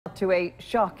To a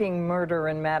shocking murder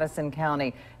in Madison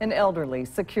County. An elderly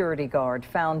security guard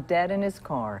found dead in his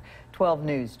car. 12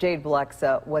 News' Jade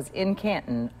Blexa was in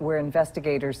Canton, where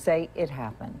investigators say it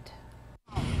happened.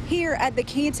 Here at the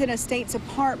Canton Estates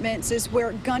apartments is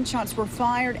where gunshots were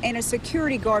fired and a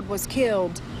security guard was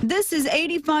killed. This is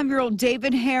 85-year-old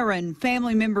David Herron.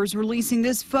 Family members releasing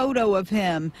this photo of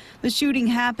him. The shooting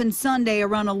happened Sunday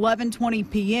around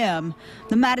 11:20 p.m.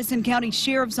 The Madison County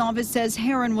Sheriff's Office says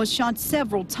Herron was shot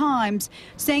several times,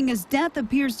 saying his death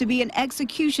appears to be an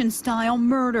execution-style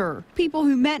murder. People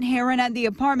who met Herron at the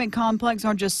apartment complex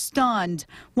are just stunned.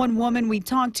 One woman we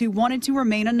talked to wanted to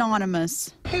remain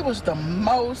anonymous. He was the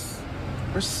most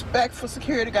respectful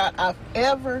security guard I've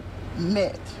ever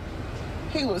met.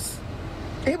 He was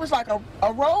like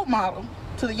a role model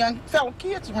to the young fellow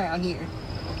kids around here.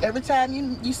 Every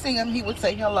time you see him, he would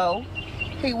say hello.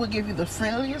 He would give you the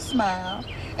friendliest smile,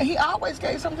 and he always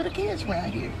gave something to the kids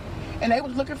around here. And they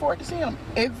was looking forward to seeing him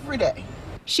every day.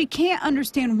 She can't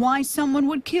understand why someone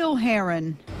would kill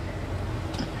Herron.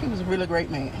 He was a really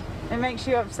great man. It makes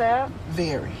you upset?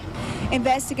 Very.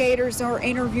 Investigators are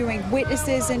interviewing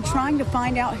witnesses and trying to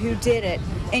find out who did it.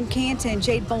 In Canton,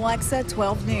 Jade Blexa,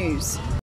 12 News.